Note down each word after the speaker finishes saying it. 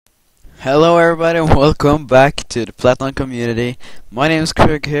Hello everybody and welcome back to the Platinum community. My name is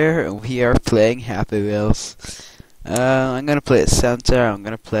Crughure and we are playing Happy Wheels. I'm gonna play Center, I'm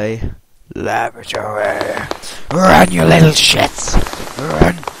gonna play Laboratory. Run, you little shits!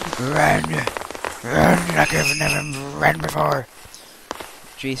 Run like you've never run before.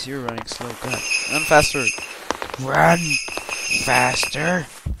 Jeez, you're running slow, go ahead. Run faster. Run faster.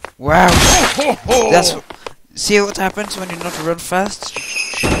 Wow. That's see what happens when you not run fast?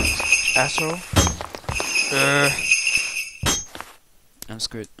 Asshole. I'm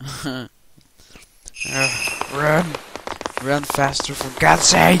screwed. Run faster for God's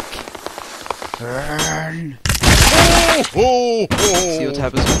sake! Run! See what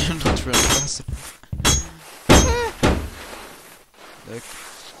happens when you're not running fast enough. Look.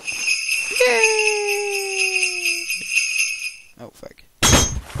 Oh fuck.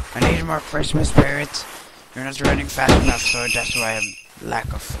 I need more Christmas spirit. You're not running fast enough, so that's why I'm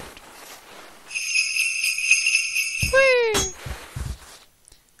lack of food. Whee!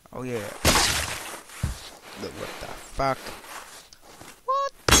 Oh yeah. Look, what the fuck?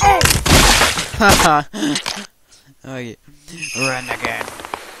 What? Oh! Haha. Oh yeah. Run again.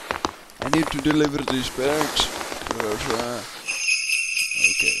 I need to deliver these bags. Okay.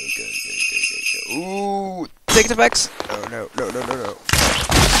 Ooh, take the bags. Oh no.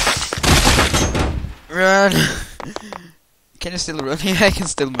 Run. Can you still run? Yeah, I can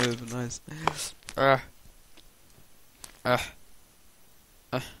still move. Nice.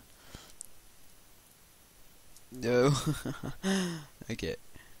 No. Okay.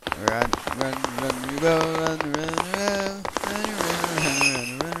 Run, you go, run, you go.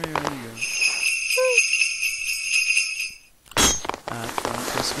 Out from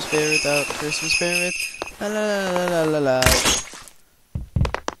Christmas spirit, out Christmas spirit. La la la la la la.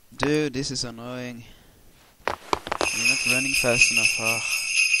 Dude, this is annoying. You're not running fast enough. Oh.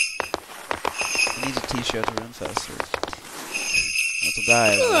 I need a t-shirt to run faster. Not to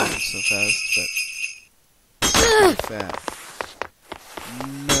die running so fast, but so fast.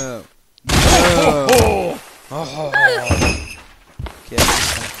 No. Oh. Okay, I'm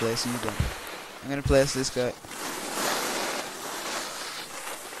just gonna place you then. I'm gonna place this guy.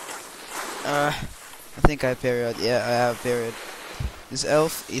 I think I period. Yeah, I have period. This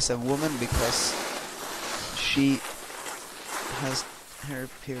elf is a woman because she has her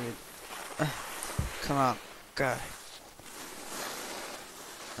period. Come on, God.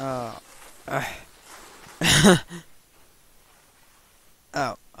 Oh.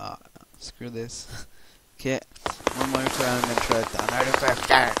 Oh, screw this. Okay, one more time, I'm gonna try it down.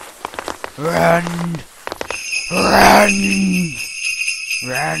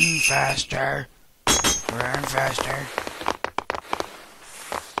 Run faster. Run faster.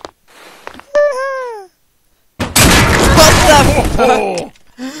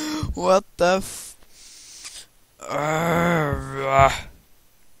 What the f...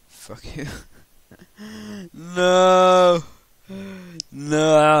 Fuck you. No!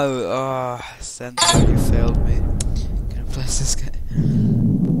 Oh, Santa, you failed me. Can I bless this guy?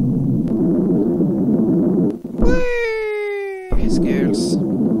 Whee! Scares.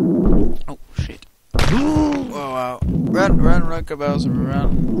 Oh, shit. Oh, wow. Run, Rockabouts,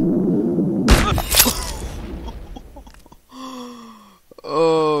 run.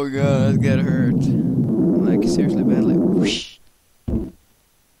 Oh god, I get hurt. Like seriously badly. Whoosh.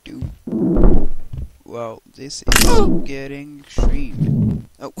 Dude. Wow, this is getting extreme.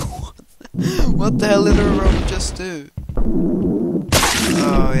 Oh, what the hell did the robot just do?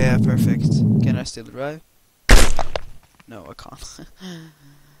 Oh yeah, perfect. Can I still drive? No, I can't.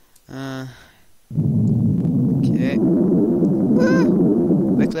 Okay.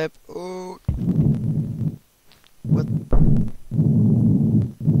 Backflip. Oh. What?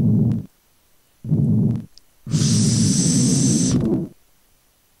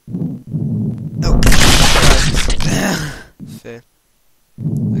 Oh. Fail.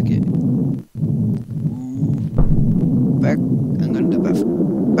 Okay. Back. I'm gonna do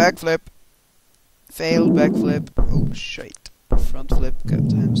backflip. Failed backflip. Oh shit. Front flip got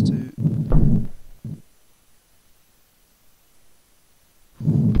times 2.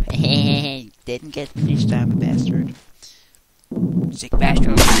 Didn't get me this time, bastard. Sick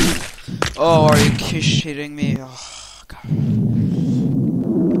bastard. Oh, are you shitting me? Oh, God.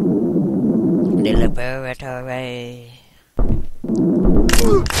 The laboratory.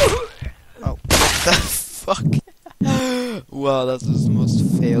 Oh, what the fuck? Wow, that was the most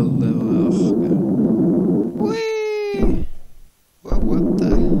failed level. Oh, God. Whee! What the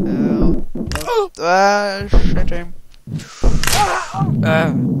hell? Shit him.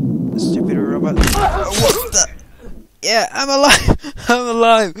 Stupid robot. What the? Yeah, I'm alive! I'm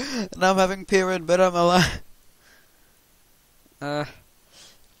alive! And I'm having period, but I'm alive. No,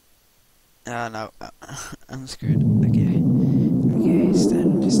 I'm screwed. Okay. Okay,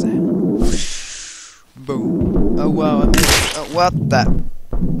 stand this time. Boom. Oh wow, I missed. Oh, what the?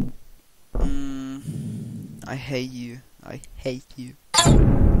 I hate you. I hate you.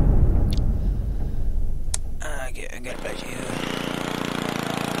 Okay, I gotta bet you.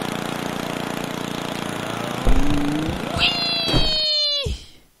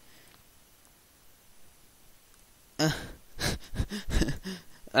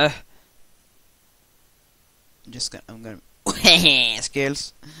 I'm gonna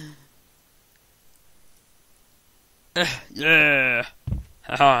skills. Yeah.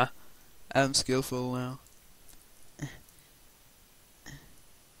 Haha. I'm skillful now.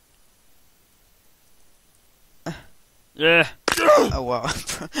 Yeah. Oh wow.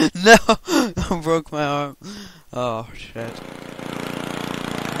 No! I broke my arm. Oh shit.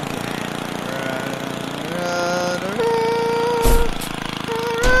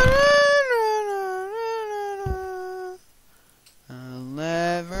 I'll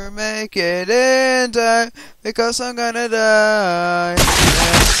never make it in time because I'm gonna die.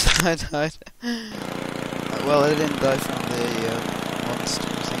 Yes, I died. Well, I didn't die from the monster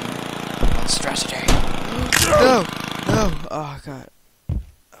thing. Monstrosity. No! No! Oh god.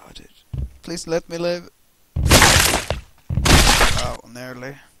 Oh dude. Please let me live. Oh,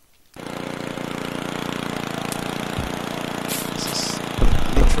 nearly. This is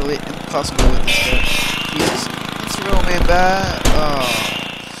literally impossible with this guy. Jesus. Throw me back. Oh.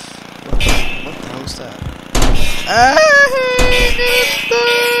 What the hell is that?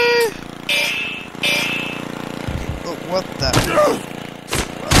 Oh, what the?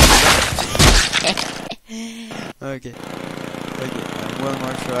 Okay. Okay. One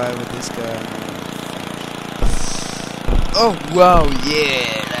more try with this guy. Oh wow!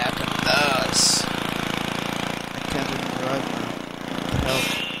 Yeah, look at this. I can't even drive now. What the hell?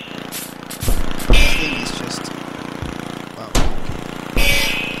 This thing is just.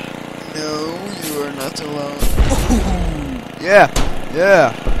 No, you are not alone. Yeah,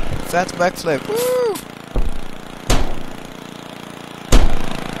 yeah. Fat backflip. Woo!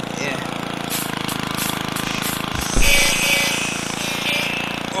 Yeah.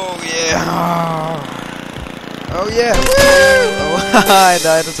 Oh yeah. Oh yeah. Woo! Oh, I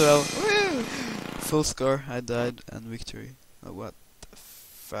died as well. Woo! Full score. I died and victory. Oh, what the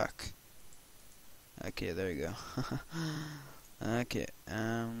fuck? Okay, there you go. Okay.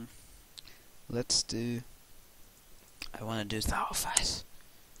 Let's do. I want to do Tower Fight.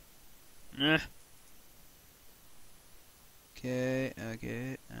 Okay,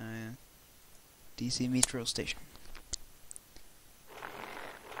 okay. DC Metro Station.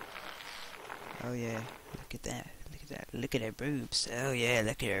 Oh yeah, look at that. Look at that. Look at her boobs. Oh yeah,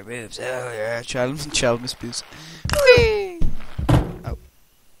 look at her boobs. Oh yeah, child miss boobs. Whee! Oh.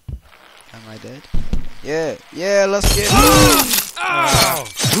 Am I dead? Yeah, yeah, let's get. Ow!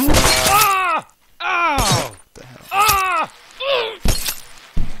 Ow! Ow! What the hell?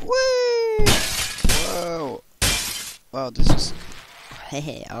 Whee! Whoa! Wow, this is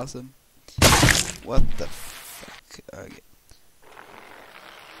awesome. What the fuck? Okay.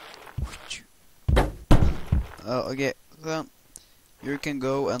 Oh, okay. So you can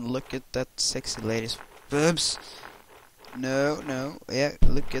go and look at that sexy lady's boobs. No, no. Yeah,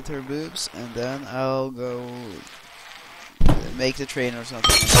 look at her boobs, and then I'll go make the train or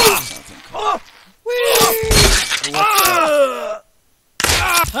something. Something cool.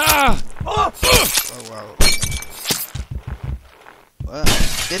 Oh wow. What?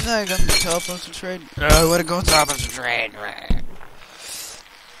 Didn't I go top of the train? I wanna go top of the train.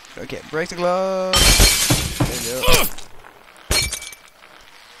 Okay, break the glove. There you go. Okay.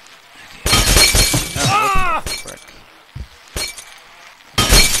 Oh, what the frick?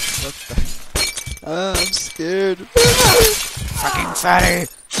 What the? I'm scared. Fucking fatty.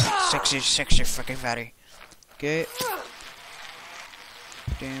 Sexy fucking fatty. Okay.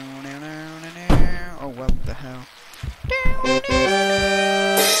 Oh, what the hell?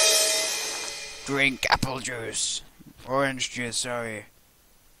 Drink apple juice. Orange juice, sorry.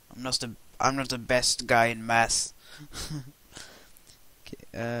 I'm not the best guy in math.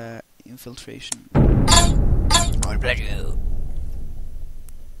 Okay, infiltration. I'll bless you.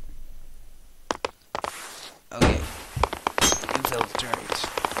 Okay. Infiltrate.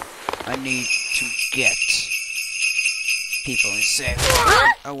 I need to get people inside.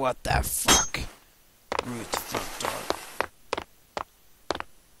 Oh, what the fuck? Root front door.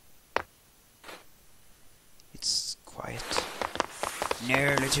 It's quiet.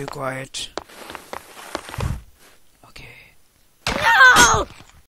 Nearly too quiet.